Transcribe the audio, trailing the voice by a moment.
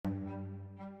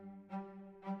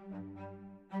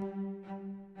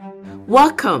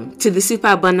Welcome to the Super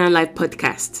Abundant Life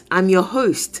Podcast. I'm your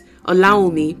host,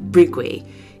 Olawumi Brigwe,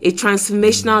 a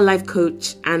transformational life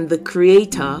coach and the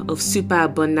creator of Super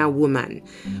Abundant Woman,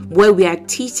 where we are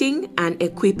teaching and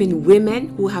equipping women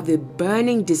who have a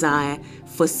burning desire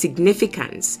for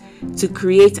significance to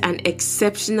create an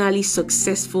exceptionally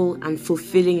successful and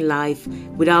fulfilling life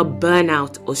without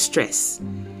burnout or stress.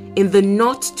 In the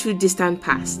not too distant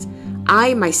past,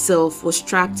 I myself was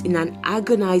trapped in an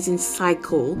agonizing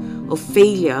cycle of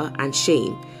failure and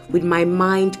shame, with my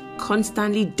mind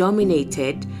constantly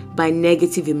dominated by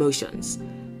negative emotions.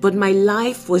 But my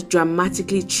life was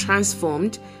dramatically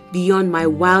transformed beyond my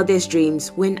wildest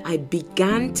dreams when I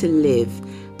began to live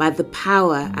by the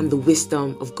power and the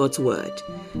wisdom of God's Word.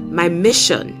 My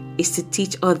mission is to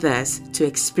teach others to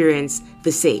experience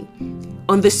the same.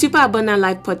 On the Super Abundant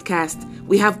Life Podcast,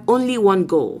 we have only one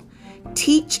goal: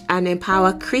 teach and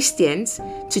empower Christians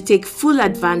to take full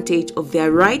advantage of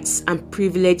their rights and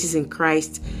privileges in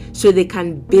Christ so they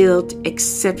can build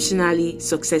exceptionally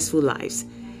successful lives.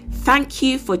 Thank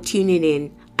you for tuning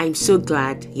in. I'm so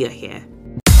glad you're here.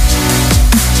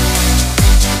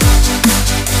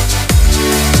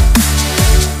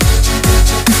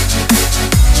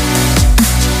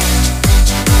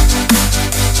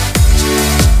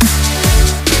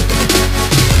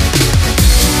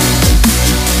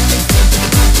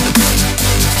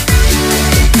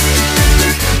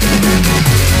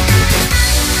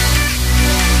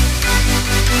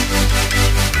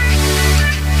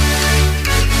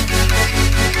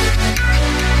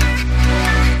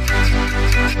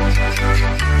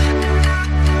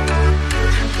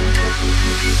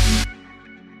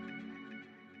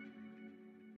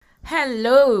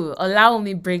 Hello,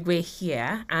 Olawumi Brigwe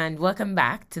here, and welcome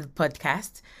back to the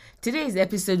podcast. Today is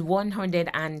episode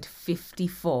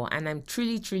 154, and I'm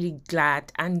truly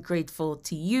glad and grateful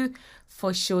to you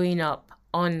for showing up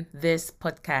on this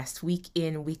podcast week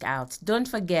in, week out. Don't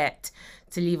forget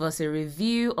to leave us a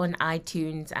review on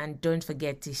iTunes, and don't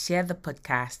forget to share the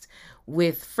podcast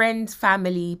with friends,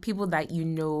 family, people that you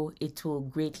know it will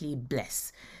greatly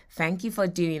bless. Thank you for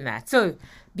doing that. So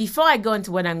before I go into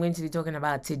what I'm going to be talking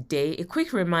about today, a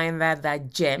quick reminder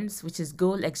that GEMS, which is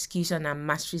Goal Execution and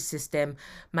Mastery System,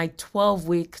 my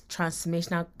 12-week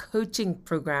transformational coaching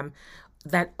program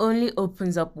that only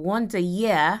opens up once a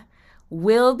year,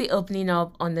 will be opening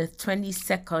up on the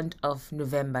 22nd of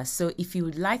November. So if you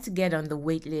would like to get on the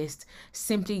wait list,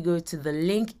 simply go to the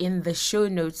link in the show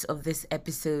notes of this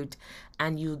episode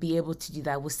and you'll be able to do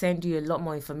that. We'll send you a lot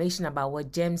more information about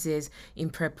what GEMS is in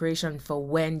preparation for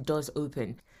when does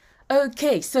open.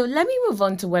 Okay, so let me move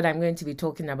on to what I'm going to be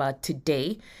talking about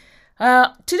today.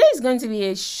 Today is going to be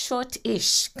a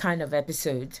short-ish kind of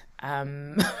episode. I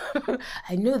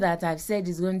know that I've said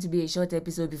it's going to be a short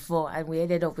episode before and we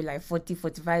ended up with like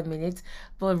 45 minutes,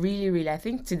 but really I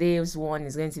think today's one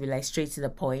is going to be like straight to the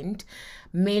point,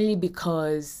 mainly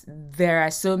because there are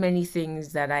so many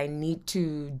things that I need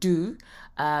to do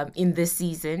in this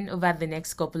season over the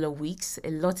next couple of weeks. A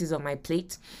lot is on my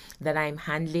plate that I'm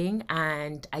handling,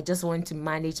 and I just want to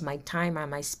manage my time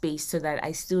and my space so that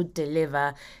I still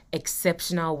deliver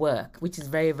exceptional work, which is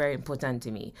very important to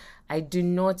me. I do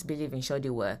not believe in shoddy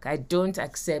work. I don't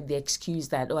accept the excuse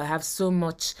that, I have so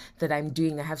much that I'm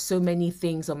doing. I have so many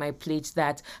things on my plate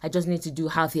that I just need to do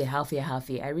half here.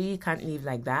 I really can't live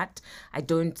like that.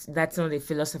 That's not a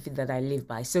philosophy that I live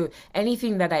by. So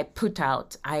anything that I put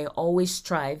out, I always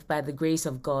strive by the grace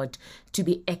of God to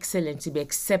be excellent, to be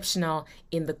exceptional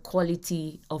in the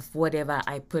quality of whatever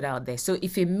I put out there. So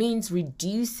if it means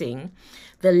reducing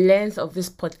the length of this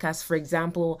podcast, for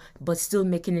example, but still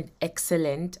making it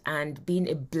excellent and being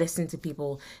a blessing to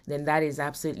people, then that is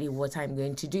absolutely what I'm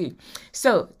going to do.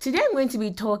 So today I'm going to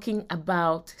be talking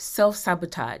about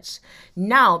self-sabotage.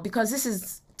 Now,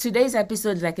 because today's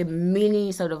episode is like a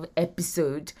mini sort of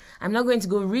episode, I'm not going to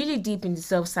go really deep into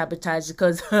self-sabotage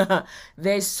because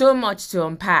there's so much to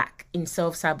unpack in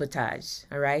self-sabotage.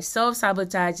 All right.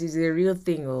 Self-sabotage is a real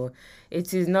thing.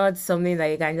 It is not something that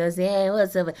you can just say, hey,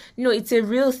 what's up? No, it's a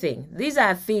real thing. These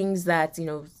are things that,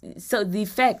 so the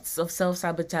effects of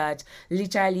self-sabotage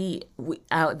literally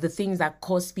are the things that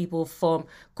cause people from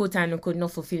quote unquote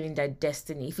not fulfilling their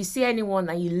destiny. If you see anyone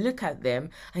and you look at them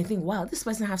and think, wow, this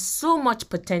person has so much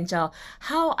potential,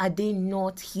 how are they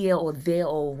not here or there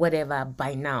or whatever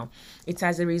by now? It's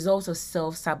as a result of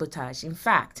self-sabotage. In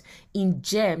fact, in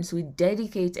GEMS, we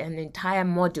dedicate an entire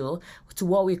module to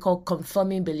what we call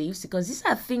conforming beliefs, because these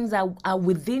are things that are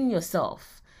within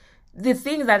yourself. The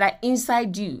things that are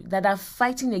inside you that are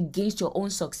fighting against your own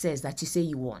success that you say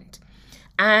you want.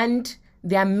 And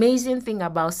the amazing thing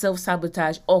about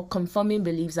self-sabotage or conforming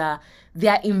beliefs are they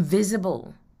are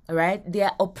invisible. all right, they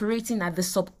are operating at the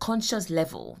subconscious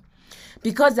level.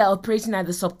 Because they're operating at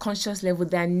the subconscious level,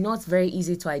 they're not very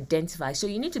easy to identify. So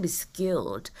you need to be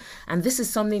skilled. And this is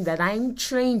something that I'm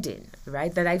trained in,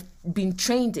 right? That I've been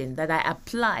trained in, that I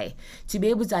apply to be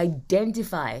able to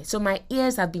identify. So my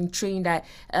ears have been trained that,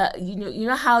 you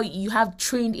know how you have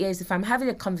trained ears. If I'm having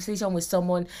a conversation with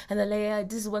someone and they're like, yeah,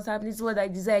 this is what's happening, this is what I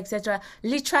desire, etc.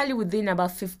 Literally within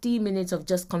about 15 minutes of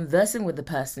just conversing with the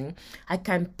person, I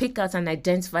can pick out and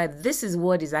identify this is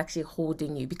what is actually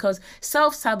holding you. Because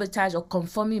self-sabotage or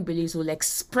conforming beliefs will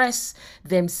express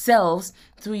themselves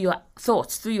through your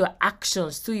thoughts, through your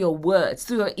actions, through your words,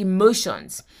 through your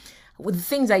emotions, with the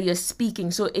things that you're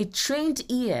speaking. So a trained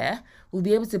ear will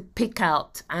be able to pick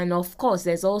out. And of course,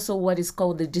 there's also what is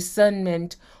called the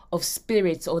discernment of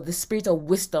spirits, or the spirit of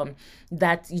wisdom,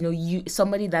 that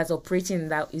somebody that's operating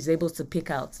that is able to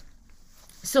pick out.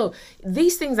 So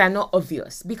these things are not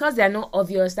obvious. Because they're not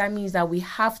obvious, that means that we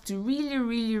have to really,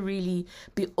 really, really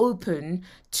be open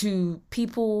to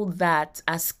people that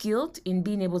are skilled in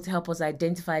being able to help us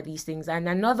identify these things. And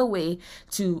another way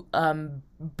to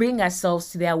bring ourselves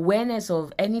to the awareness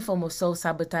of any form of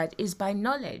self-sabotage is by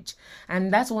knowledge.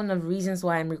 And that's one of the reasons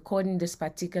why I'm recording this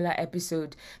particular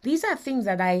episode. These are things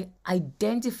that I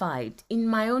identified in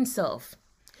my own self.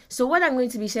 So what I'm going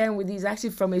to be sharing with you is actually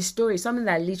from a story, something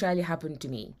that literally happened to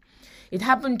me. It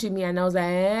happened to me and I was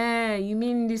like, you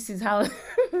mean this is how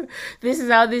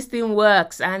this thing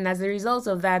works? And as a result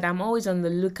of that, I'm always on the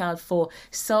lookout for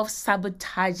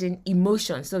self-sabotaging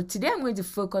emotions. So today I'm going to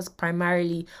focus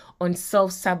primarily on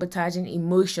self-sabotaging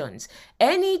emotions.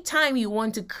 Anytime you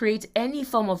want to create any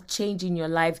form of change in your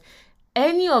life,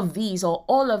 any of these or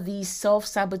all of these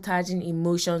self-sabotaging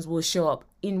emotions will show up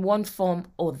in one form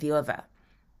or the other.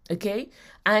 Okay,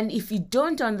 and if you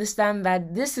don't understand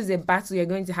that this is a battle you're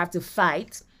going to have to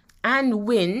fight and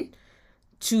win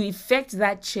to effect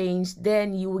that change,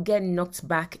 then you will get knocked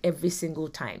back every single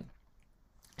time.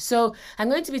 So I'm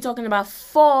going to be talking about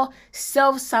 4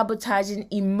 self-sabotaging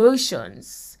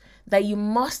emotions that you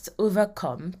must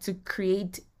overcome to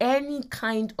create any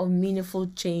kind of meaningful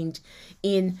change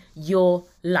in your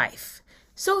life.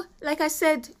 So, like I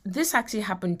said, this actually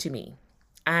happened to me,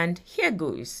 and here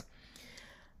goes.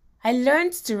 I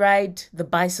learned to ride the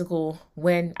bicycle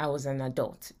when I was an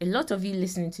adult. A lot of you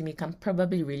listening to me can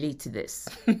probably relate to this.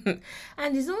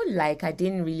 And it's not like I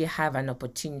didn't really have an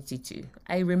opportunity to.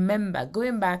 I remember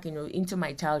going back, into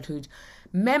my childhood,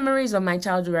 memories of my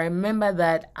childhood. I remember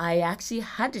that I actually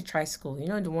had a tricycle,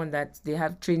 the one that they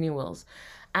have training wheels.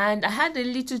 And I had a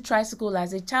little tricycle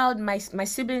as a child. My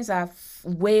siblings are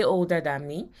way older than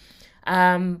me.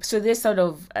 So they sort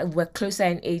of were closer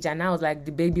in age, and I was like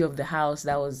the baby of the house.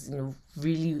 That was,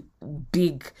 really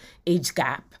big age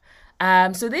gap.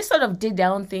 So they sort of did their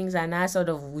own things, and I sort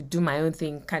of would do my own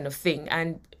thing, kind of thing.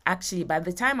 And actually, by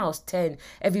the time I was 10,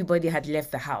 everybody had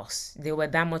left the house. They were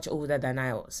that much older than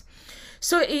I was.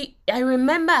 So I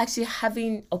remember actually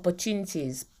having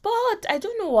opportunities, but I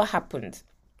don't know what happened.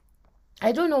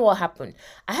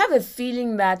 I have a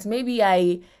feeling that maybe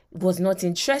I was not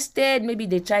interested. Maybe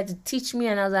they tried to teach me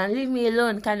and I was like, leave me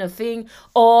alone, kind of thing.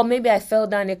 Or maybe I fell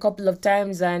down a couple of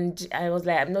times and I was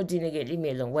like, I'm not doing it again, leave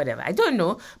me alone, whatever. I don't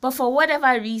know. But for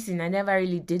whatever reason, I never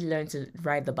really did learn to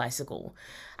ride the bicycle.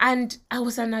 And I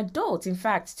was an adult. In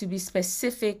fact, to be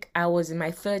specific, I was in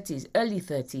my 30s, early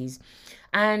 30s.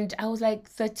 And I was like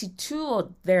 32 or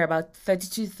thereabout,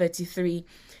 32, 33.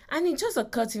 And it just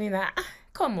occurred to me that,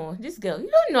 come on, this girl, you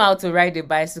don't know how to ride a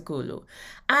bicycle.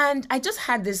 And I just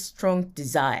had this strong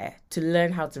desire to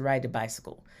learn how to ride a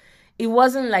bicycle. It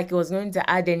wasn't like it was going to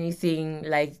add anything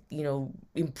like,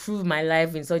 improve my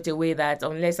life in such a way that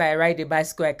unless I ride a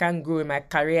bicycle, I can't grow in my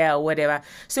career or whatever.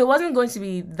 So it wasn't going to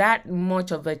be that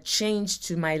much of a change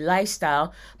to my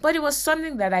lifestyle, but it was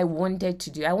something that I wanted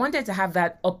to do. I wanted to have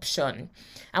that option.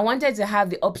 I wanted to have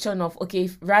the option of, okay,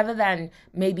 rather than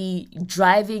maybe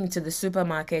driving to the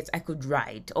supermarket, I could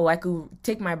ride, or I could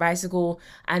take my bicycle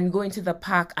and go into the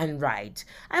park and ride.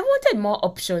 I wanted more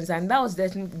options, and that was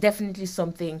definitely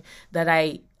something that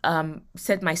I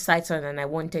set my sights on and I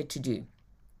wanted to do.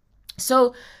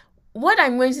 So what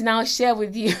I'm going to now share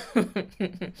with you,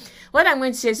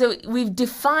 so we've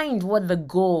defined what the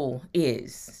goal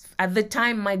is. At the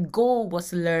time, my goal was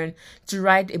to learn to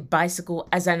ride a bicycle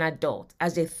as an adult,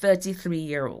 as a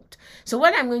 33-year-old. So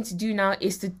what I'm going to do now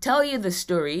is to tell you the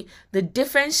story, the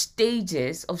different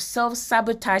stages of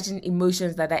self-sabotaging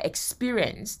emotions that I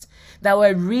experienced that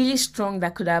were really strong,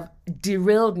 that could have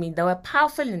derailed me, that were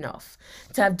powerful enough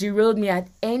to have derailed me at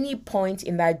any point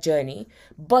in that journey.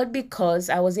 But because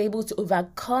I was able to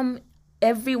overcome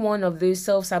every one of those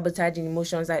self-sabotaging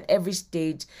emotions at every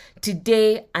stage.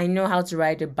 Today, I know how to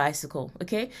ride a bicycle.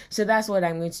 Okay, so that's what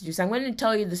I'm going to do. So I'm going to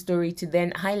tell you the story to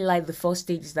then highlight the 4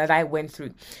 stages that I went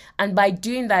through. And by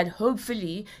doing that,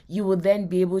 hopefully, you will then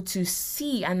be able to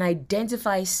see and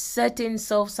identify certain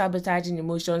self-sabotaging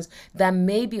emotions that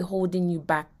may be holding you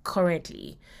back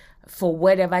currently for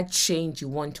whatever change you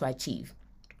want to achieve.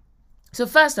 So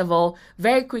first of all,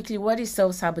 very quickly, what is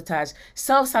self-sabotage?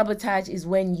 Self-sabotage is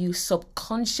when you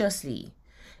subconsciously,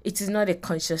 it is not a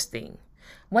conscious thing,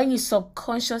 when you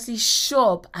subconsciously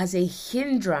show up as a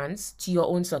hindrance to your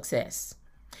own success.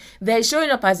 They're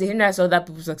showing up as a hindrance to other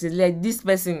people's success. Like, this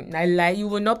person, I lie, you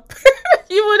will not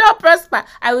you will not prosper.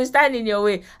 I will stand in your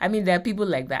way. I mean, there are people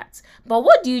like that. But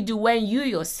what do you do when you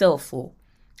yourself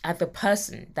are the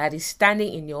person that is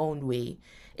standing in your own way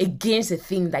against a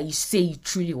thing that you say you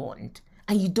truly want,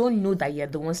 and you don't know that you're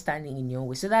the one standing in your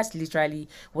way? So that's literally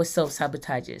what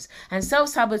self-sabotage is. And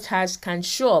self-sabotage can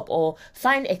show up or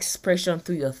find expression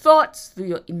through your thoughts, through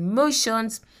your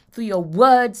emotions, through your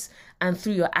words, and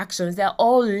through your actions. They're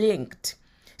all linked.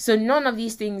 So none of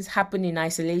these things happen in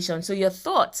isolation. So your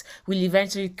thoughts will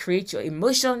eventually create your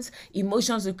emotions.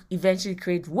 Emotions will eventually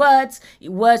create words.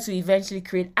 Words will eventually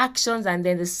create actions, and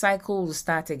then the cycle will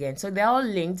start again. So they're all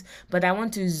linked, but I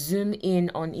want to zoom in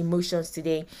on emotions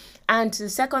today. And the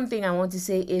second thing I want to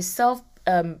say is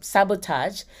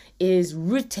self-sabotage is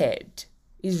rooted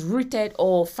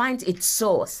or finds its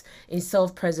source in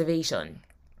self-preservation.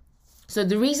 So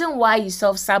the reason why you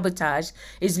self-sabotage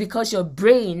is because your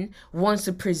brain wants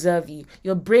to preserve you.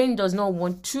 Your brain does not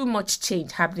want too much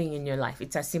change happening in your life.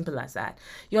 It's as simple as that.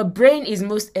 Your brain is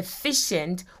most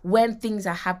efficient when things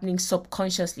are happening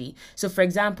subconsciously. So for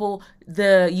example,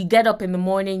 you get up in the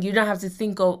morning, you don't have to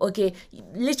think of, okay,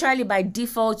 literally by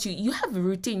default, you have a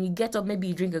routine. You get up, maybe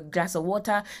you drink a glass of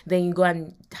water, then you go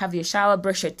and have your shower,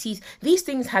 brush your teeth. These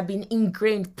things have been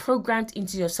ingrained, programmed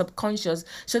into your subconscious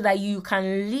so that you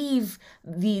can leave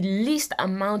the least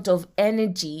amount of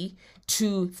energy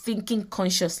to thinking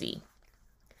consciously.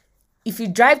 If you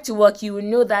drive to work, you will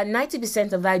know that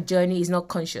 90% of that journey is not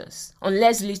conscious,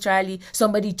 unless literally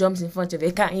somebody jumps in front of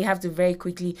your car and you have to very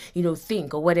quickly,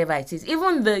 think or whatever it is.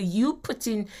 Even you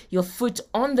putting your foot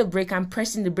on the brake and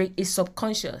pressing the brake is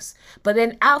subconscious. But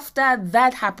then after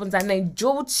that happens and then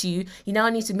jolts you, you now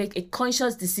need to make a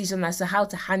conscious decision as to how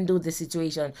to handle the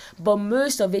situation. But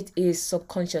most of it is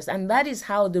subconscious, and that is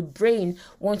how the brain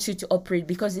wants you to operate,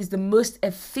 because it's the most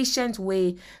efficient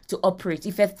way to operate.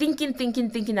 If you're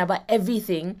thinking about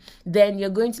everything, then you're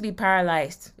going to be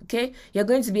paralyzed. Okay, you're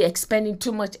going to be expending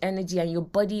too much energy, and your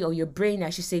body, or your brain I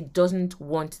should say, doesn't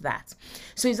want that.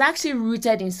 So it's actually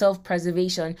rooted in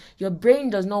self-preservation. Your brain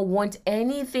does not want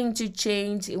anything to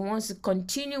change. It wants to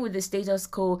continue with the status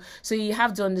quo. So you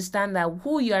have to understand that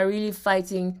who you are really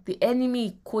fighting, the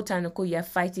enemy, quote unquote, you're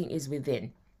fighting, is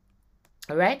within.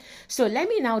 All right, so let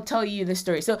me now tell you the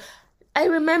story. So I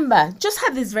remember, just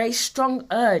had this very strong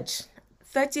urge,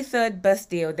 33rd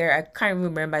birthday or there, I can't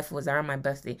remember if it was around my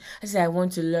birthday. I said I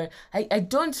want to learn. I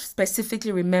don't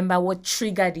specifically remember what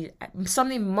triggered it.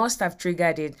 Something must have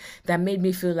triggered it that made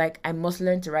me feel like I must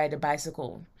learn to ride a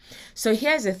bicycle. So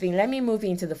here's the thing, let me move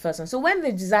into the first one. So when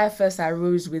the desire first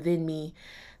arose within me,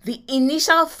 the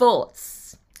initial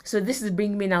thoughts, so this is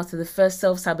bringing me now to the first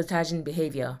self-sabotaging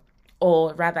behavior,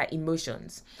 or rather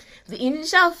emotions. The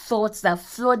initial thoughts that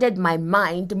flooded my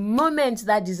mind the moment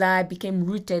that desire became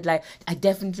rooted, like I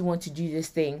definitely want to do this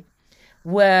thing,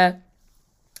 were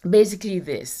basically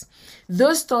this.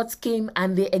 Those thoughts came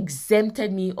and they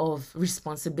exempted me of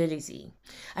responsibility.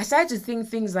 I started to think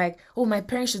things like, oh, my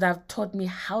parents should have taught me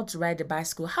how to ride a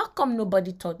bicycle. How come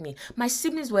nobody taught me? My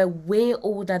siblings were way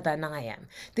older than I am.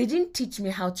 They didn't teach me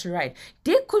how to ride.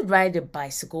 They could ride a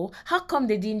bicycle. How come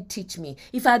they didn't teach me?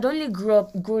 If I'd only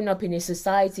grown up in a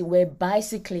society where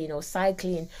bicycling or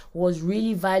cycling was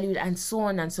really valued, and so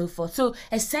on and so forth. So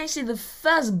essentially the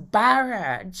first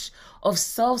barrage of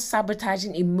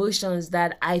self-sabotaging emotions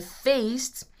that I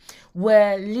faced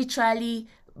were literally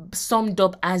summed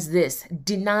up as this: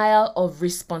 denial of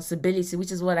responsibility,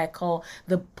 which is what I call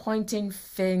the pointing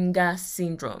finger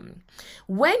syndrome.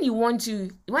 When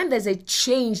there's a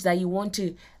change that you want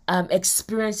to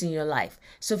experience in your life.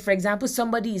 So for example,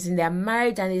 somebody is in their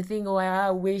marriage and they think, oh, I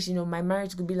wish, my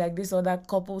marriage could be like this or that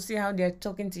couple. See how they're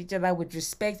talking to each other with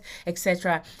respect,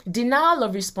 etc. Denial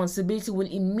of responsibility will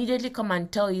immediately come and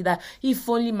tell you that if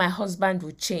only my husband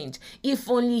would change, if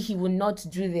only he would not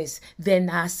do this, then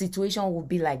our situation would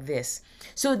be like this.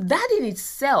 So that in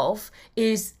itself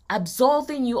is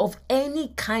absolving you of any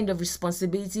kind of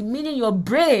responsibility, meaning your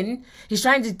brain is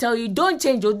trying to tell you, don't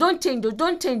change, don't change,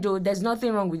 don't change, there's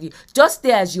nothing wrong with you. Just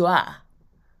stay as you are.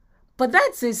 But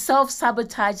that's a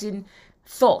self-sabotaging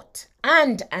thought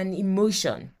and an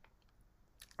emotion.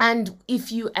 And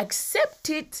if you accept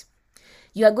it,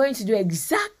 you are going to do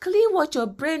exactly what your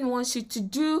brain wants you to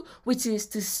do, which is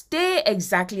to stay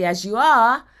exactly as you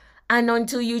are. And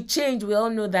until you change, we all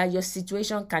know that your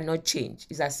situation cannot change.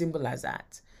 It's as simple as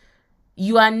that.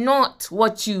 You are not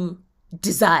what you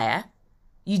desire.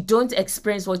 You don't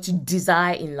experience what you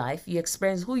desire in life. You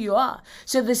experience who you are.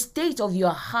 So the state of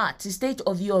your heart, the state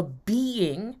of your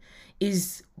being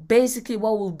is basically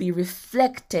what will be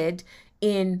reflected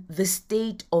in the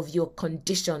state of your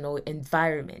condition or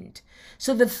environment.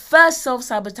 So the first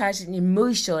self-sabotaging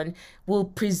emotion will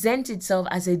present itself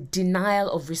as a denial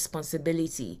of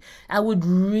responsibility. I would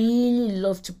really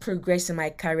love to progress in my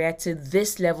career to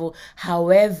this level.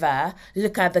 However,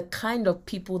 look at the kind of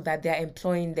people that they're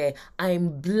employing there.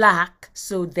 I'm black,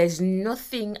 so there's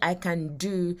nothing I can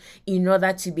do in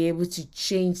order to be able to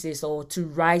change this or to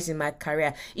rise in my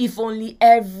career. If only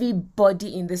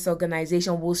everybody in this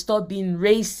organization will stop being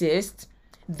racist,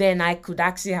 then I could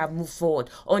actually have moved forward.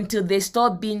 Until they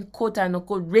stop being quote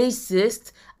unquote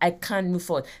racist, I can't move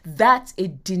forward. That's a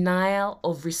denial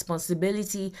of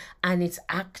responsibility, and it's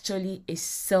actually a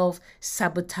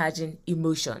self-sabotaging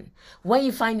emotion. When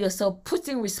you find yourself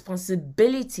putting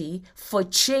responsibility for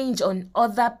change on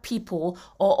other people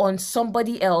or on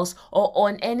somebody else or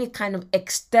on any kind of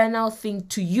external thing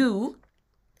to you,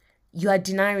 you are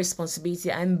denying responsibility,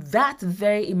 and that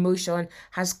very emotion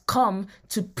has come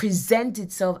to present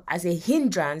itself as a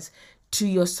hindrance to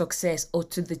your success or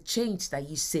to the change that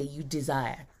you say you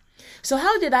desire. So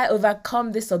how did I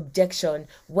overcome this objection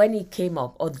when it came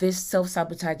up, or this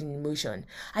self-sabotaging emotion?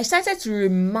 I started to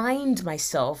remind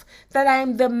myself that I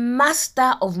am the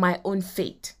master of my own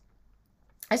fate.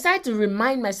 I started to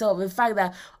remind myself of the fact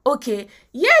that, okay,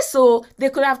 yes, so they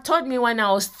could have taught me when I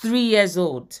was 3 years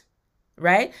old.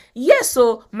 Right? Yes,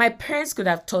 so my parents could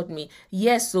have taught me.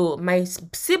 Yes, so my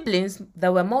siblings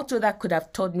that were more that could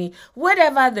have taught me.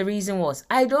 Whatever the reason was,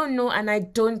 I don't know and I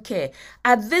don't care.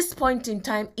 At this point in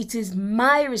time, it is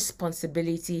my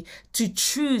responsibility to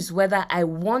choose whether I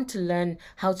want to learn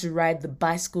how to ride the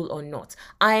bicycle or not.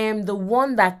 I am the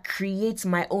one that creates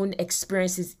my own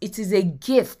experiences. It is a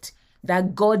gift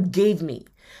that God gave me.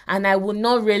 And I will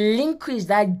not relinquish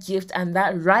that gift and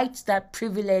that right, that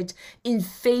privilege in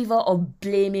favor of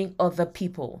blaming other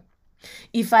people.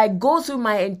 If I go through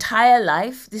my entire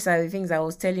life, these are the things I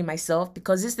was telling myself,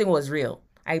 because this thing was real.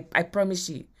 I promise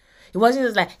you. It wasn't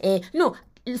just like, no,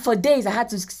 for days I had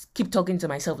to keep talking to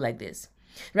myself like this.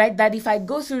 Right? That if I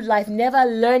go through life never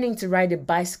learning to ride a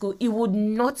bicycle, it would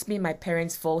not be my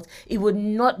parents' fault. It would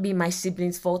not be my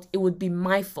siblings' fault. It would be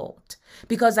my fault.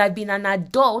 Because I've been an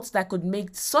adult that could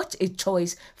make such a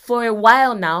choice for a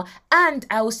while now, and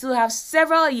I will still have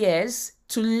several years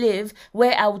to live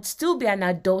where I would still be an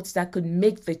adult that could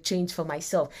make the change for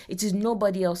myself. It is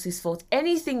nobody else's fault.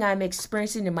 Anything I'm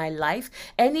experiencing in my life,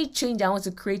 any change I want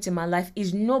to create in my life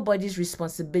is nobody's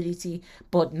responsibility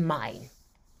but mine.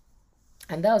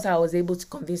 And that was how I was able to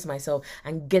convince myself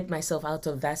and get myself out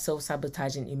of that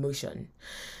self-sabotaging emotion.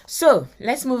 So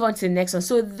let's move on to the next one.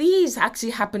 So these actually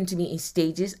happened to me in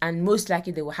stages, and most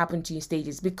likely they will happen to you in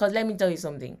stages, because let me tell you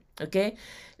something, okay?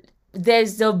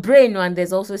 There's the brain and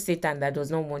there's also Satan that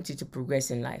does not want you to progress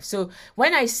in life. So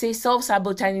when I say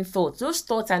self-sabotaging thoughts, those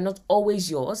thoughts are not always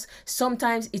yours.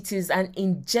 Sometimes it is an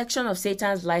injection of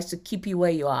Satan's lies to keep you where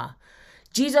you are.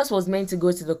 Jesus was meant to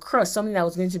go to the cross, something that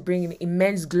was going to bring him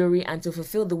immense glory and to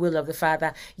fulfill the will of the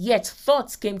Father. Yet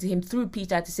thoughts came to him through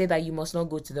Peter to say that you must not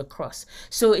go to the cross.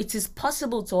 So it is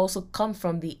possible to also come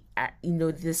from the,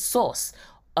 the source,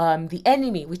 the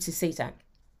enemy, which is Satan.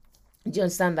 Do you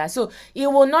understand that? So it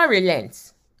will not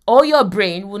relent. Or your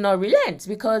brain will not relent,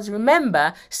 because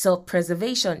remember,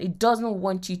 self-preservation, it does not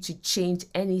want you to change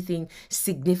anything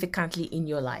significantly in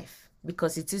your life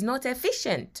because it is not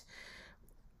efficient.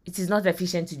 It is not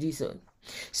efficient to do so.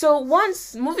 So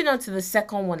once moving on to the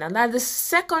second one, and now the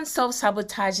second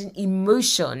self-sabotaging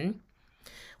emotion,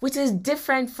 which is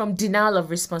different from denial of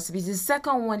responsibility. The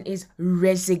second one is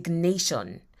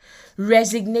resignation.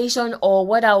 Resignation, or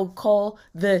what I would call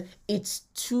the "it's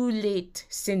too late"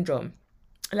 syndrome.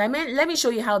 Let me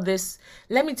tell you how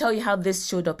this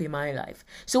showed up in my life.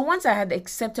 So once I had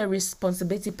accepted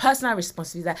responsibility, personal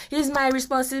responsibility, that it's my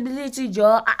responsibility,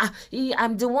 Joe.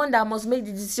 I'm the one that must make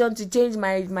the decision to change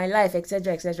my life,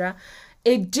 etc., etc.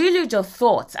 A deluge of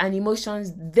thoughts and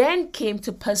emotions then came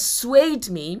to persuade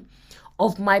me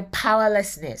of my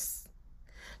powerlessness.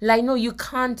 Like, no, you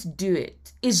can't do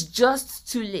it. It's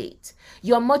just too late.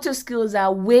 Your motor skills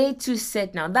are way too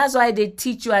set now. That's why they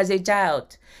teach you as a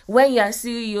child. When you are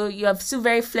still you're still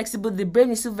very flexible, the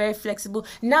brain is still very flexible.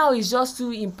 Now it's just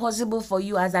too impossible for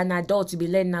you as an adult to be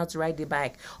learning how to ride the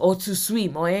bike or to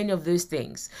swim or any of those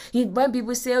things. When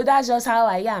people say, oh, that's just how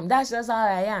I am, that's just how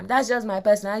I am, that's just my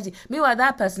personality. Meanwhile,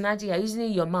 that personality, you're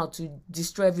using your mouth to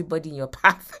destroy everybody in your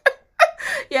path.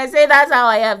 You're saying that's how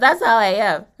I am. That's how I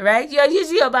am, right? You're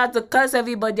usually about to curse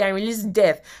everybody and release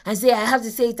death and say, I have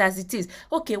to say it as it is.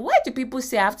 Okay, why do people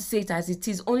say I have to say it as it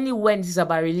is only when it's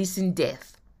about releasing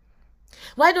death?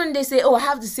 Why don't they say, oh, I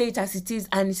have to say it as it is,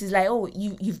 and it is like, oh,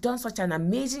 you've done such an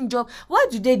amazing job? Why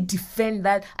do they defend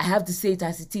that I have to say it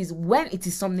as it is when it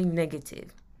is something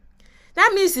negative?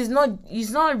 That means it's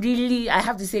not really, I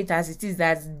have to say it as it is,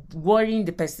 that's worrying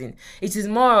the person. It is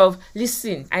more of,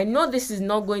 listen, I know this is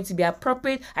not going to be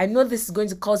appropriate. I know this is going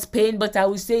to cause pain, but I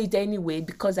will say it anyway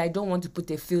because I don't want to put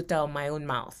a filter on my own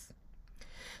mouth.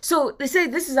 So they say,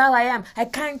 this is how I am. I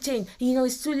can't change.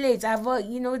 It's too late.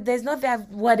 There's nothing,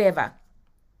 whatever.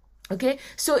 Okay,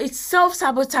 so it's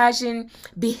self-sabotaging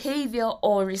behavior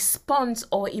or response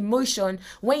or emotion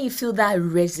when you feel that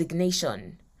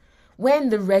resignation. When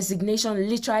the resignation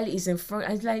literally is in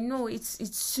front, it's like, no,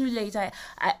 it's too late.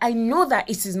 I know that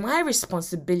it is my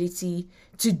responsibility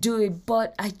to do it,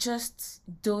 but I just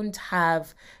don't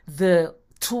have the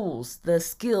tools, the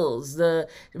skills, the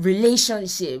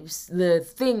relationships, the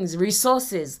things,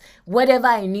 resources, whatever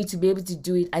I need to be able to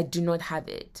do it, I do not have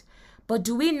it. But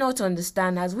do we not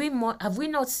understand, have we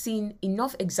not seen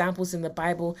enough examples in the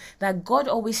Bible that God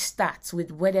always starts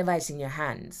with whatever is in your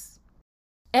hands?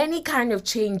 Any kind of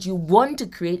change you want to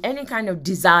create, any kind of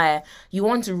desire you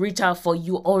want to reach out for,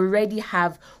 you already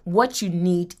have what you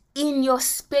need in your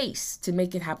space to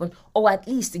make it happen, or at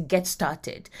least to get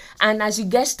started. And as you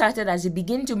get started, as you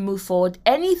begin to move forward,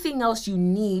 anything else you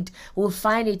need will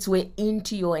find its way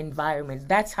into your environment.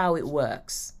 That's how it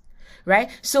works.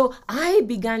 Right? So I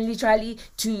began literally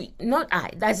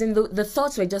as in the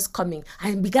thoughts were just coming.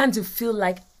 I began to feel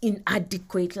like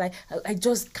inadequate, like I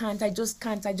just can't.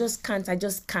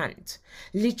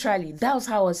 Literally, that was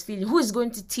how I was feeling. Who is going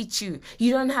to teach you?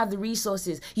 You don't have the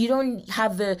resources. You don't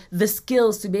have the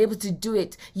skills to be able to do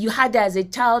it. You had it as a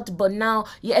child, but now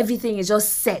everything is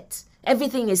just set.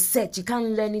 Everything is set. You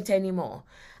can't learn it anymore.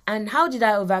 And how did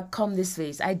I overcome this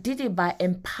phase? I did it by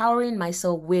empowering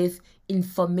myself with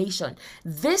information.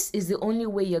 This is the only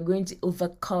way you're going to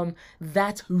overcome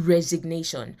that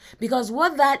resignation, because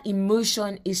what that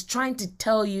emotion is trying to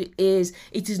tell you is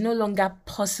it is no longer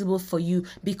possible for you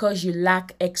because you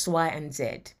lack X, Y, and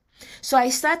Z. So I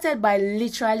started by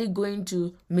literally going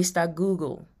to Mr.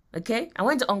 Google. Okay, I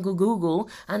went to Uncle Google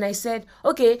and I said,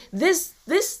 okay, this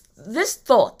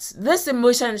thought, this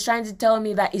emotion is trying to tell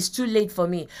me that it's too late for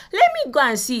me. Let me go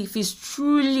and see if it's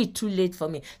truly too late for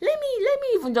me. Let me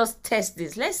even just test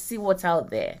this. Let's see what's out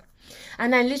there.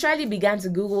 And I literally began to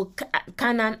Google,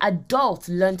 can an adult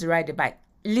learn to ride a bike?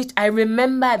 I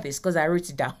remember this because I wrote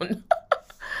it down.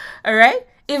 All right.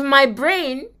 If my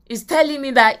brain is telling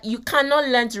me that you cannot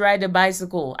learn to ride a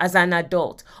bicycle as an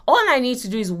adult, all I need to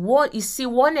do is see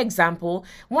one example.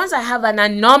 Once I have an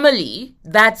anomaly,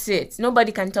 that's it.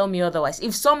 Nobody can tell me otherwise.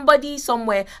 If somebody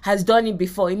somewhere has done it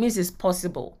before, it means it's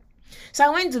possible. So I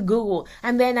went to Google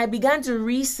and then I began to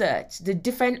research the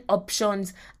different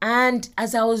options. And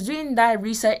as I was doing that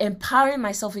research, empowering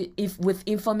myself with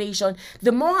information,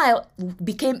 the more I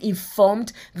became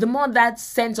informed, the more that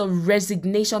sense of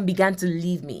resignation began to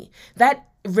leave me. That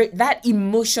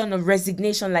emotion of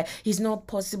resignation, like it's not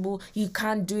possible, you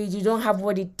can't do it, you don't have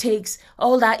what it takes,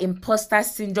 all that imposter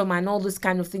syndrome and all those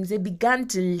kind of things, they began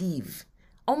to leave.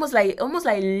 Almost like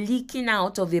leaking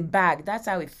out of a bag. That's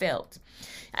how it felt.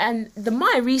 And the more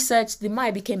I researched, the more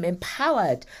I became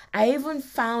empowered. I even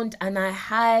found and I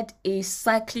had a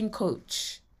cycling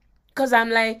coach. Because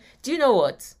I'm like, do you know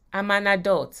what? I'm an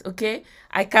adult, okay?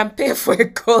 I can pay for a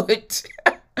coach.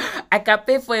 I can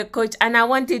pay for a coach and I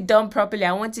want it done properly.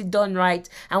 I want it done right.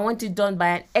 I want it done by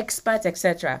an expert,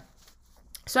 etc.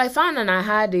 So I found and I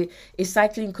had a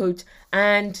cycling coach,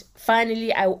 and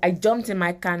finally I jumped in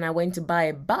my car and I went to buy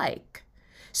a bike.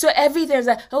 So everything's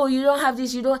like, oh, you don't have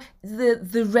this,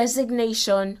 the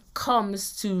resignation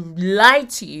comes to lie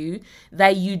to you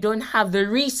that you don't have the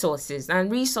resources.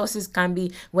 And resources can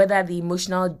be whether the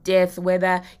emotional depth,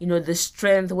 whether, the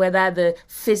strength, whether the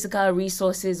physical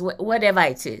resources, whatever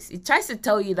it is. It tries to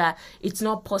tell you that it's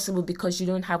not possible because you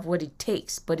don't have what it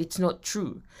takes, but it's not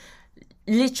true.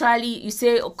 literally you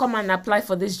say, oh, come and apply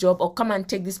for this job or come and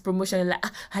take this promotion. You're like,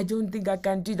 I don't think I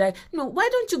can do that. No, why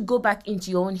don't you go back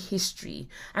into your own history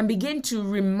and begin to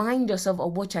remind yourself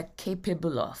of what you're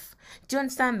capable of? Do you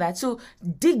understand that? So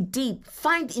dig deep,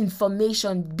 find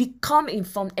information, become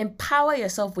informed, empower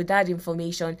yourself with that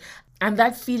information, and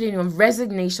that feeling of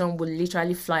resignation will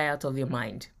literally fly out of your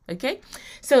mind. Okay,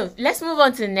 so let's move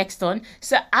on to the next one.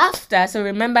 So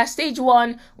remember, stage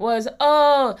 1 was,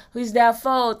 oh, it's their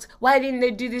fault. Why didn't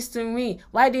they do this to me?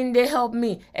 Why didn't they help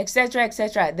me? Etc.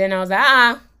 etc. Then I was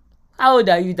like, how old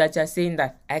are you that you're saying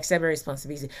that? I accept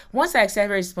responsibility. Once I accept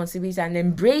responsibility and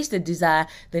embrace the desire,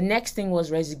 the next thing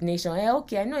was resignation.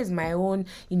 Okay, I know it's my own,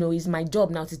 it's my job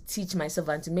now to teach myself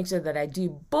and to make sure that I do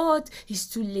it, but it's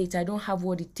too late. I don't have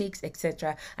what it takes,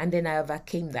 etc. And then I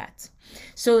overcame that.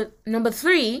 So number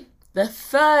 3, the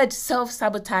third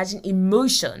self-sabotaging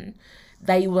emotion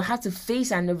that you will have to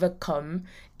face and overcome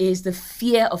is the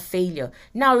fear of failure.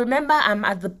 Now, remember, I'm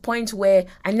at the point where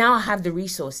I now have the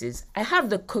resources. I have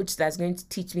the coach that's going to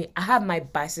teach me. I have my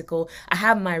bicycle. I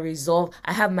have my resolve.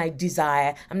 I have my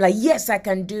desire. I'm like, yes, I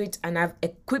can do it. And I've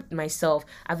equipped myself.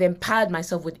 I've empowered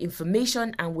myself with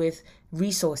information and with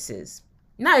resources.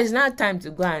 Now it's not time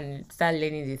to go and start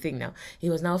learning the thing now.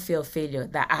 It was now fear of failure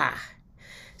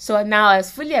So now I was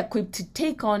fully equipped to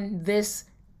take on this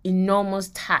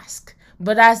enormous task.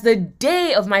 But as the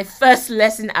day of my first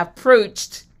lesson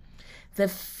approached, the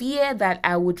fear that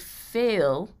I would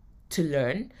fail to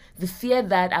learn, the fear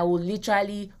that I would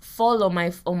literally fall on my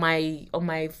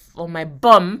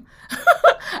bum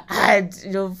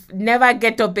and never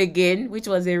get up again, which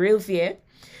was a real fear,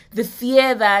 the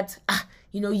fear that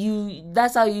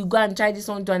that's how you go and try this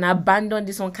one to and abandon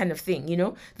this one kind of thing,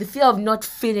 the fear of not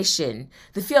finishing,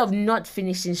 the fear of not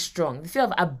finishing strong, the fear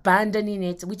of abandoning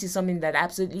it, which is something that I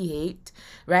absolutely hate,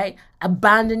 right?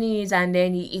 Abandoning it, and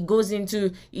then it goes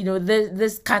into,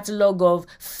 this catalog of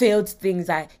failed things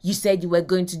that you said you were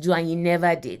going to do and you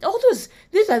never did.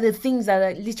 These are the things that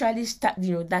I literally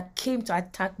that came to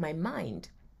attack my mind.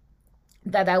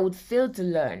 That I would fail to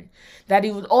learn, that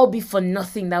it would all be for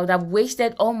nothing, that I would have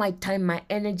wasted all my time, my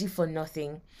energy for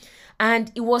nothing.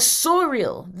 And it was so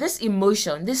real. This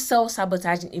emotion, this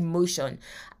self-sabotaging emotion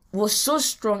was so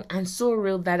strong and so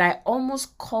real that I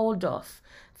almost called off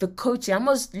the coaching. I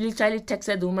almost literally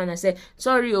texted the woman and said,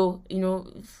 sorry,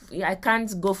 I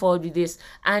can't go forward with this.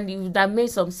 And you would have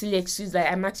made some silly excuse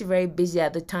like, I'm actually very busy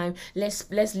at the time. Let's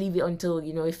leave it until,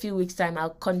 a few weeks time. I'll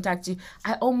contact you.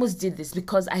 I almost did this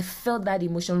because I felt that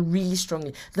emotion really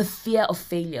strongly. The fear of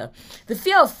failure. The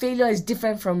fear of failure is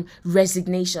different from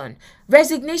resignation.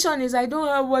 Resignation is, I don't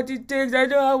have what it takes.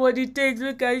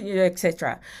 Look at you,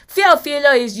 etc. Fear of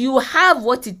failure is you have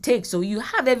what it takes. So you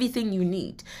have everything you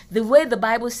need. The way the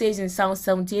Bible says in Psalm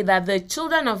 78 that the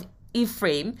children of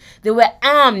Ephraim, they were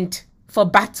armed for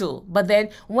battle. But then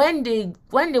when they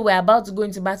were about to go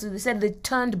into battle, they said they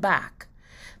turned back.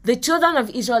 The children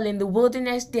of Israel in the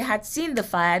wilderness, they had seen the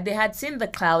fire, they had seen the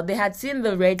cloud, they had seen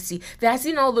the Red Sea, they had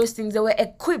seen all those things. They were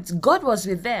equipped. God was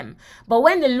with them. But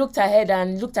when they looked ahead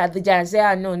and looked at the giants, they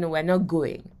said, no, we're not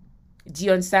going. Do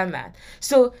you understand that?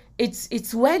 So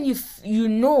it's when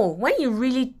when you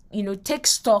really, take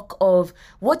stock of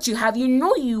what you have,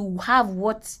 you have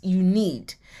what you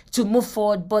need to move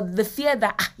forward. But the fear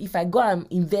that if I go and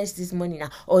invest this money now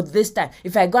or this time,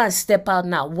 if I go and step out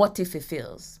now, what if it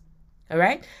fails? All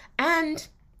right. And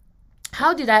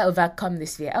how did I overcome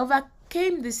this fear? I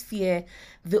overcame this fear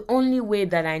the only way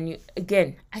that I knew.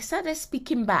 Again, I started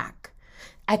speaking back.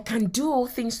 I can do all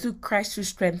things through Christ who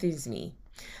strengthens me.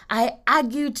 I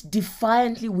argued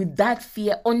defiantly with that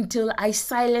fear until I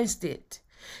silenced it.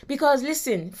 Because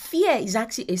listen, fear is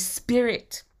actually a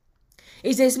spirit.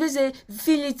 It's a spirit.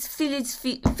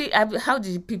 Feel. How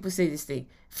do people say this thing?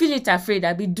 Feel it afraid.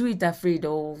 Do it afraid,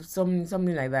 or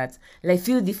something like that. Like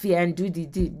feel the fear and do the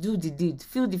deed.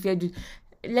 Feel the fear.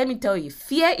 Let me tell you,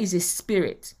 fear is a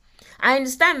spirit. I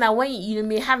understand that when you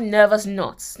may have nervous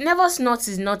knots. Nervous knots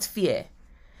is not fear.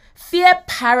 Fear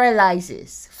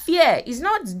paralyzes. Fear is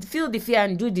not feel the fear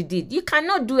and do the deed. You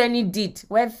cannot do any deed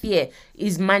when fear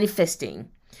is manifesting.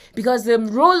 Because the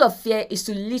role of fear is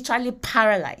to literally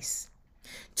paralyze.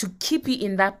 To keep you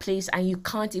in that place and you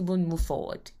can't even move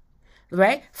forward.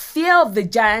 Right? Fear of the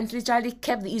giants literally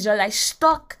kept the Israelites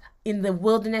stuck in the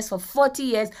wilderness for 40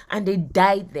 years and they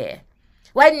died there.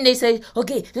 Why didn't they say,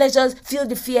 okay, let's just feel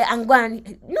the fear and go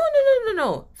and...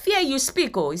 No. Fear you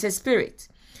speak, it's a spirit.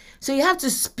 So you have to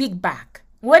speak back.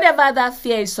 Whatever that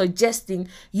fear is suggesting,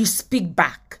 you speak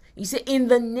back. You say, in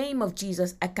the name of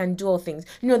Jesus, I can do all things.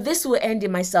 This will end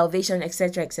in my salvation,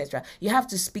 etc., etc. You have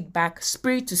to speak back,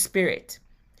 spirit to spirit.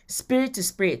 spirit to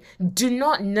spirit. Do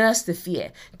not nurse the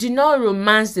fear. Do not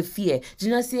romance the fear. Do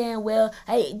not say, well,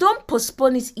 don't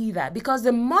postpone it either, because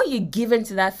the more you give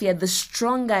into that fear, the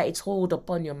stronger its hold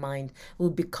upon your mind will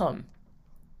become.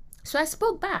 So I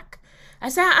spoke back. I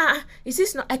said, is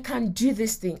this not, I can do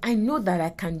this thing. I know that I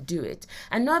can do it.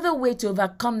 Another way to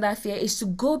overcome that fear is to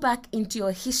go back into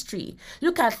your history.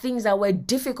 Look at things that were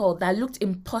difficult, that looked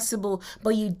impossible,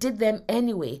 but you did them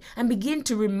anyway. And begin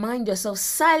to remind yourself,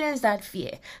 silence that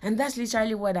fear. And that's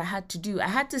literally what I had to do. I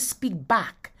had to speak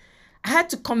back. I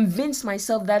had to convince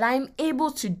myself that I'm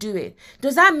able to do it.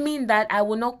 Does that mean that I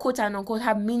will not, quote and unquote,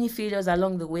 have many failures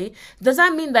along the way? Does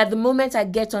that mean that the moment I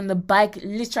get on the bike,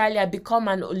 literally I become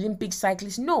an Olympic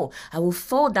cyclist? No, I will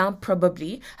fall down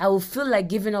probably. I will feel like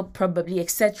giving up probably,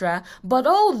 etc. But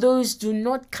all those do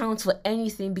not count for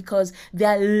anything, because they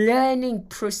are learning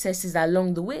processes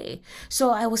along the way.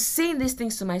 So I was saying these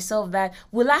things to myself, that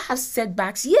will I have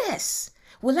setbacks? Yes.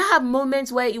 Will I have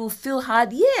moments where it will feel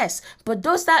hard? Yes. But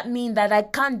does that mean that I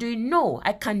can't do it? No.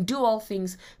 I can do all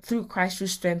things through Christ who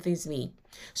strengthens me.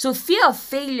 So fear of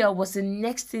failure was the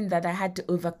next thing that I had to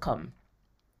overcome.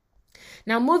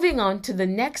 Now moving on to the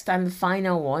next and the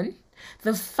final one.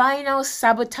 The final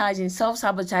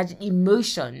self-sabotaging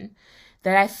emotion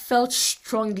that I felt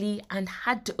strongly and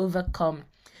had to overcome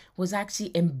was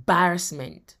actually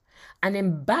embarrassment. And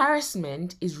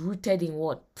embarrassment is rooted in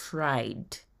what?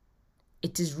 Pride.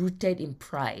 It is rooted in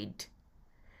pride.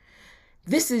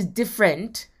 This is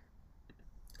different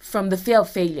from the fear of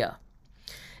failure.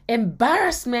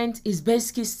 Embarrassment is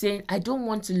basically saying, I don't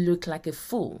want to look like a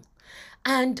fool.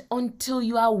 And until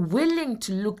you are willing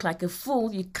to look like a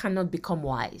fool, you cannot become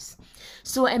wise.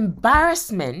 So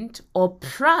embarrassment or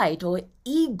pride or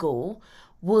ego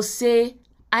will say,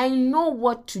 I know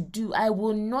what to do. I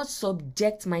will not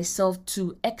subject myself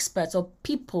to experts or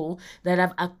people that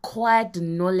have acquired the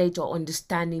knowledge or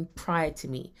understanding prior to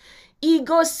me.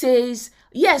 Ego says,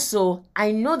 yes, so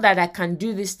I know that I can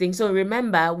do this thing. So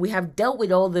remember, we have dealt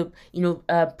with all the,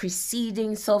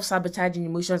 preceding self-sabotaging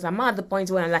emotions. I'm at the point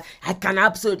where I'm like, I can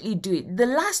absolutely do it. The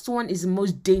last one is the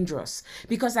most dangerous,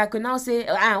 because I could now say,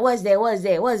 what's there?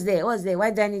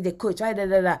 Why do I need a coach?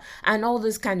 Why and all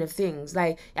those kind of things.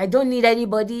 Like, I don't need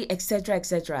anybody, etc.,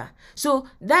 etc. So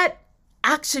that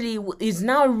actually is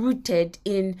now rooted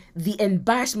in the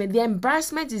embarrassment. The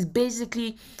embarrassment is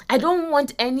basically, I don't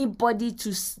want anybody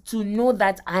to know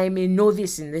that I'm a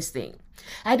novice in this thing.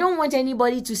 I don't want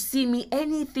anybody to see me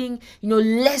anything,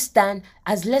 less than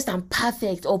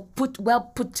perfect or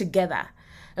put together.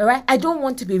 All right. I don't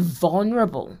want to be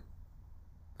vulnerable.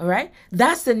 All right.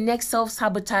 That's the next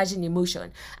self-sabotaging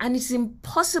emotion. And it's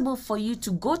impossible for you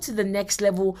to go to the next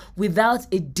level without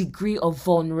a degree of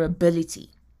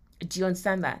vulnerability. Do you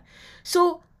understand that?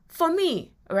 So for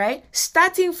me, right,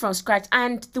 starting from scratch,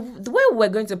 and the way we were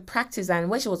going to practice and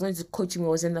where she was going to coach me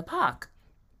was in the park.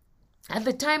 At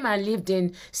the time, I lived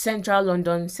in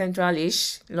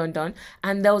central-ish London,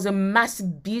 and there was a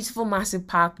massive, beautiful, massive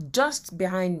park just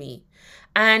behind me.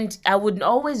 And I would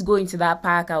always go into that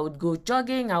park. I would go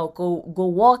jogging. I would go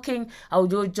walking. I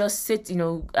would just sit in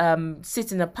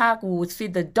the park. We would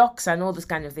feed the ducks and all this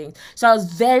kind of things. So I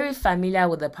was very familiar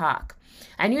with the park.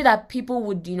 I knew that people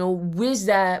would, whiz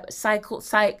their bicycles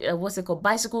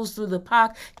through the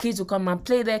park. Kids would come and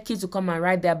play there. Kids would come and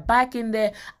ride their bike in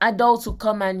there. Adults would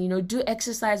come and, do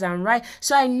exercise and ride.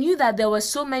 So I knew that there were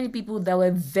so many people that were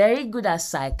very good at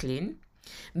cycling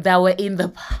that were in the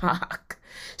park.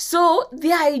 So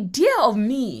the idea of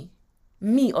me,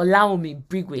 Olaomi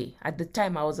Brigwe, at the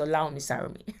time I was Olaomi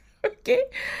Sarumi, okay?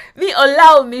 Me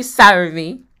Olaomi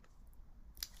Sarumi,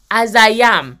 as I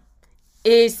am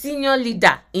a senior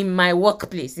leader in my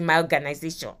workplace, in my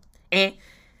organization,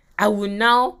 I will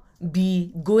now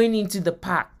be going into the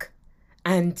park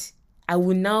and I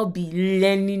will now be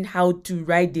learning how to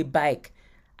ride a bike,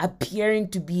 appearing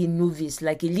to be a novice,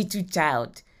 like a little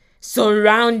child,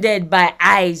 surrounded by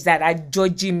eyes that are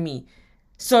judging me,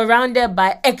 surrounded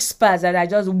by experts that are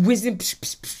just whizzing.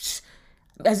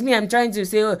 As me, I'm trying to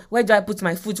say, where do I put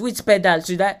my foot? Which pedal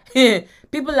should I?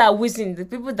 People are whizzing. The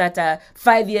people that are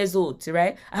 5 years old,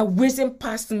 right, are whizzing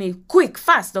past me quick,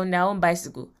 fast on their own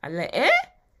bicycle. I'm like,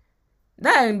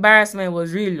 That embarrassment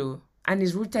was real low. And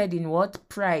is rooted in what?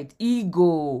 Pride,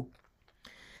 ego.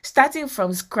 Starting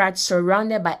from scratch,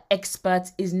 surrounded by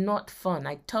experts is not fun.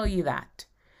 I tell you that.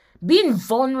 Being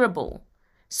vulnerable.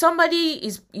 Somebody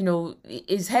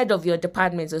is head of your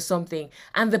department or something,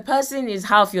 and the person is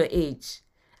half your age.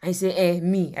 I say,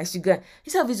 me, I should go.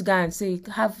 Instead of it to go and say,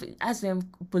 ask them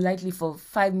politely for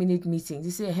 5-minute meetings. They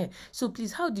say, so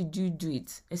please, how did you do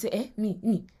it? I say,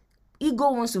 me.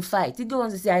 Ego wants to fight. Ego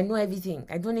wants to say, I know everything.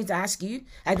 I don't need to ask you.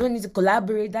 I don't need to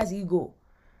collaborate. That's ego.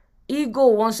 Ego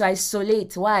wants to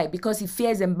isolate. Why? Because he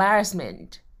fears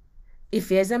embarrassment. He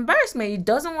fears embarrassment. He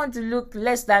doesn't want to look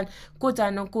less than, quote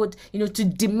and unquote, to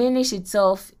diminish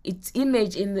itself, its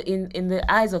image in the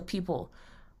eyes of people.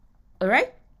 All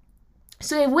right?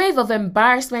 So a wave of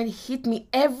embarrassment hit me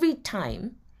every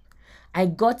time I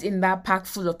got in that pack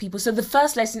full of people. So the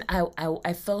first lesson,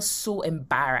 I felt so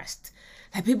embarrassed.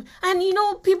 Like people,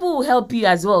 and people will help you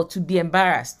as well to be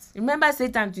embarrassed. Remember,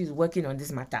 Satan is working on this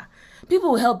matter.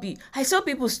 People will help you. I saw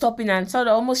people stopping and sort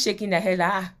of almost shaking their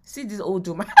head. See this old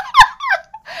woman.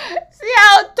 See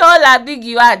how tall and big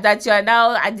you are that you are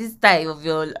now at this time of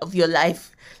your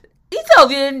life. Instead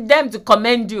of them to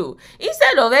commend you,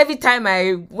 instead of every time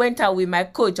I went out with my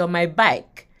coach on my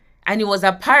bike, and it was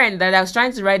apparent that I was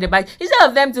trying to ride the bike, instead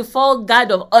of them to fall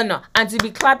guard of honor and to be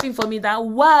clapping for me that,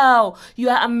 wow, you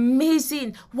are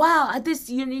amazing. Wow, at this,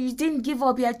 you didn't give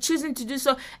up. You are choosing to do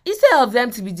so. Instead of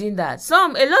them to be doing that,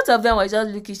 a lot of them were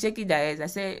just looking, shaking their heads. I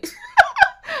say,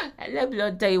 let me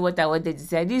not tell you what I wanted to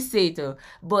say. I didn't say it,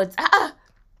 but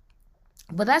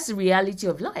that's the reality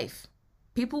of life.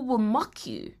 People will mock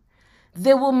you.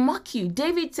 They will mock you.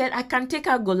 David said, I can take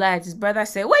out Goliath. His brother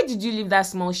said, why did you leave that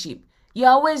small sheep? You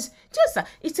always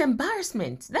it's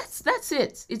embarrassment. That's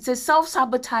it. It's a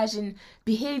self-sabotaging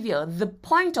behavior. The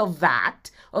point of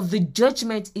the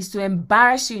judgment, is to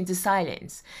embarrass you into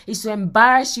silence. Is to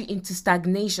embarrass you into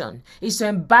stagnation. Is to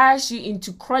embarrass you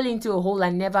into crawling into a hole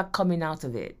and never coming out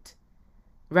of it.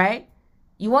 Right?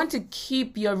 You want to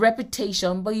keep your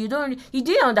reputation, but you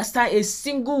didn't understand a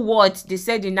single word they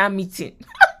said in that meeting.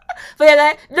 But you're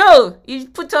like, no, you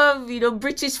put on,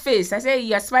 British face. I say,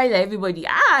 you're smiling at everybody.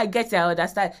 I get it, I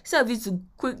understand. So if to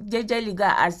quick, jejely go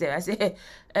ask them. I say,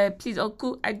 please,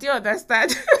 uncle, I do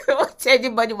understand what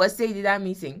anybody was saying in that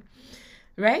meeting.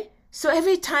 Right? So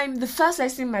every time, the first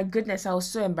lesson, my goodness, I was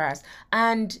so embarrassed.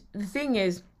 And the thing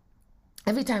is,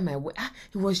 every time it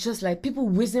was just like people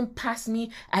whizzing past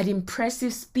me at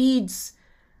impressive speeds.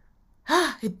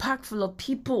 A pack full of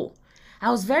people. I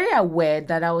was very aware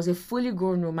that I was a fully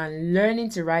grown woman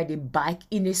learning to ride a bike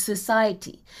in a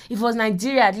society. If it was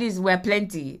Nigeria, at least we're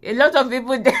plenty. A lot of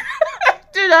people do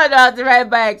not know how to ride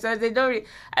bikes. So they don't.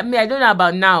 I don't know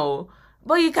about now,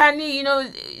 but you can.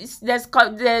 There's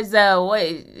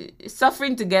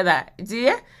suffering together.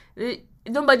 Yeah,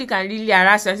 nobody can really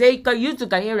harass you and say you two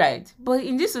can ride. But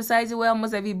in this society where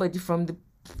almost everybody from the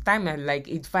time at like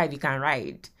 85 you can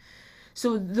ride.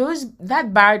 So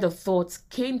that barrage of thoughts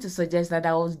came to suggest that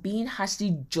I was being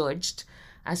harshly judged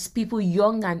as people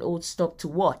young and old stopped to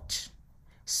watch.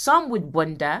 Some with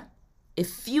wonder, a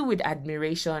few with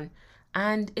admiration,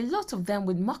 and a lot of them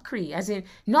with mockery, as in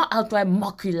not outright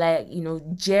mockery like,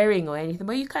 jeering or anything,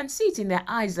 but you can see it in their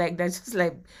eyes, like they're just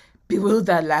like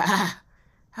bewildered, like,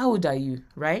 how old are you,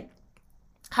 right?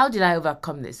 How did I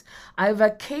overcome this? I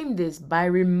overcame this by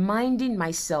reminding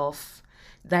myself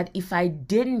that if I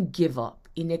didn't give up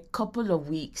in a couple of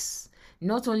weeks,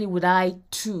 not only would I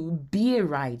too be a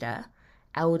rider,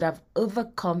 I would have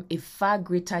overcome a far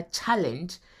greater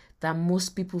challenge than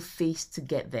most people face to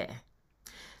get there.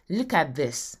 Look at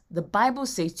this. The Bible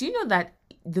says, do you know that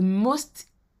the most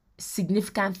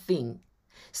significant thing,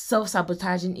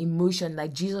 self-sabotaging emotion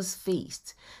like Jesus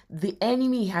faced, the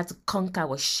enemy he had to conquer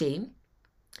was shame?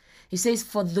 He says,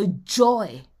 for the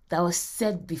joy that was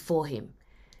set before him.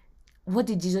 What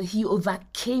did Jesus? He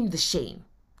overcame the shame.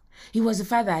 He was the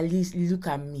fact that at least look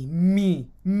at me,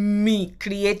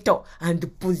 creator and the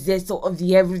possessor of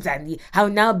the heavens and the, I'll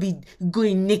now be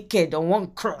going naked on one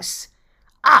cross.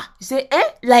 You say,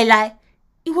 lie.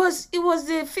 It was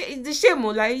the shame,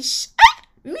 like,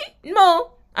 me?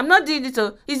 No, I'm not doing it.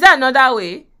 Is there another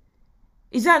way?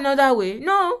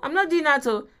 No, I'm not doing that.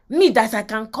 Me that I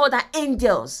can call the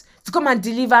angels to come and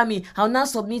deliver me. I'll now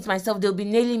submit myself. They'll be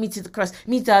nailing me to the cross.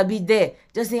 Me too, I'll be there.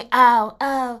 Just saying,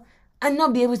 ow, and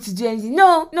not be able to do anything.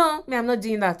 No, me, I'm not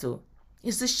doing that.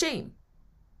 It's a shame.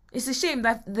 It's a shame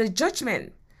that the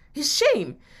judgment is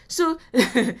shame. So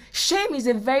shame is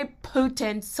a very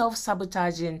potent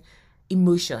self-sabotaging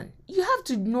emotion. You have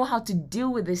to know how to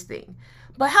deal with this thing.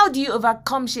 But how do you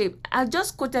overcome shame? I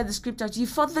just quoted the scripture to you,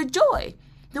 for the joy.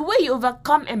 The way you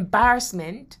overcome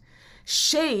embarrassment,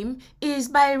 shame, is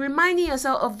by reminding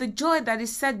yourself of the joy that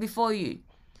is set before you.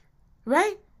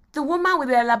 Right? The woman with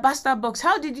the alabaster box,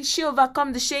 how did she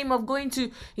overcome the shame of going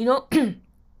to,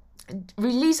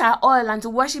 release her oil and to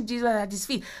worship Jesus at his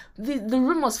feet? The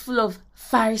room was full of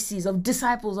Pharisees, of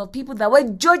disciples, of people that were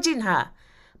judging her.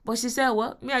 But she said,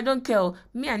 well, me, I don't care.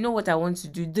 Me, I know what I want to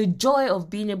do. The joy of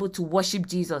being able to worship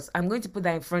Jesus, I'm going to put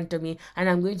that in front of me and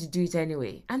I'm going to do it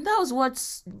anyway. And that was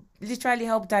what literally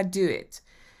helped her do it.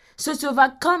 So to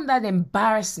overcome that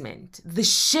embarrassment, the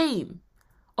shame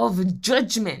of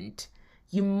judgment,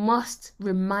 you must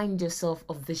remind yourself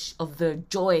of the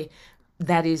joy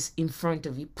that is in front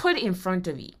of you. Put it in front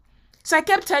of you. So I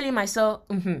kept telling myself,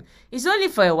 it's only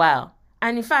for a while.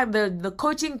 And in fact, the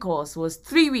coaching course was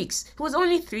 3 weeks. It was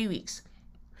only 3 weeks.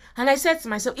 And I said to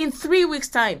myself, in 3 weeks'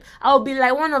 time, I'll be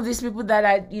like one of these people that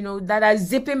are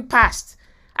zipping past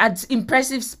at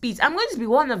impressive speeds. I'm going to be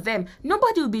one of them.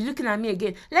 Nobody will be looking at me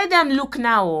again. Let them look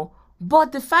now.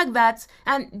 But the fact that,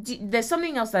 and there's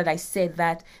something else that I said,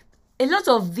 that a lot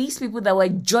of these people that were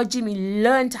judging me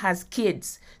learned as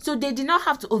kids. So they did not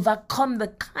have to overcome the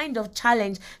kind of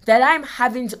challenge that I'm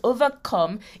having to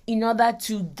overcome in order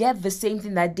to get the same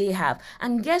thing that they have.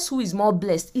 And guess who is more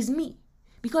blessed? Is me.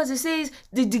 Because it says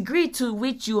the degree to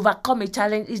which you overcome a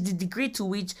challenge is the degree to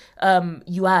which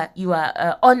you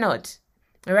are honored.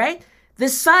 All right? The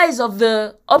size of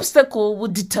the obstacle will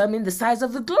determine the size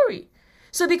of the glory.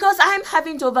 So because I'm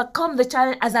having to overcome the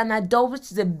challenge as an adult,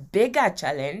 which is a bigger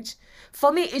challenge,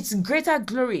 for me, it's greater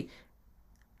glory.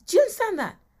 Do you understand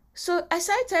that? So I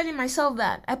started telling myself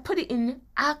that. I put it in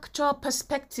actual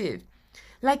perspective.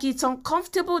 Like, it's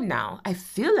uncomfortable now. I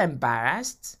feel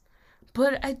embarrassed,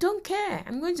 but I don't care.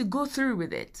 I'm going to go through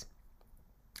with it.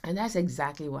 And that's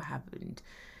exactly what happened.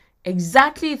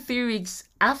 Exactly 3 weeks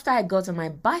after I got on my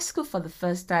bicycle for the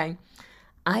first time,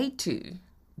 I too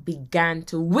began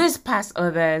to whiz past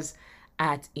others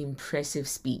at impressive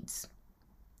speeds.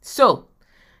 So,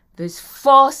 those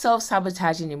 4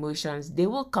 self-sabotaging emotions, they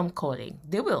will come calling.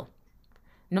 They will.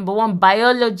 Number 1,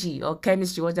 biology or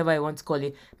chemistry, whatever you want to call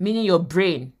it, meaning your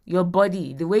brain, your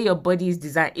body, the way your body is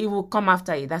designed, it will come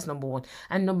after you. That's number 1.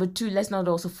 And number 2, let's not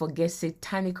also forget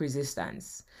satanic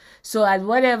resistance. So at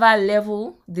whatever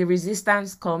level the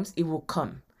resistance comes, it will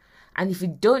come. And if you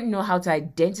don't know how to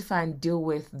identify and deal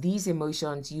with these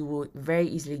emotions, you will very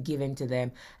easily give in to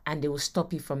them and they will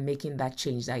stop you from making that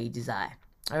change that you desire.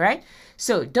 All right.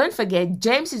 So don't forget,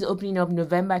 James is opening up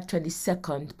November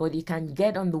 22nd, but you can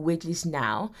get on the waitlist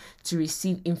now to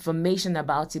receive information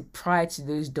about it prior to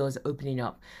those doors opening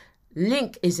up.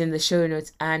 Link is in the show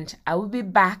notes, and I will be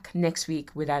back next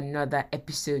week with another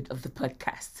episode of the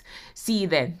podcast. See you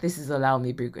then. This is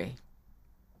Olaume Brigwe.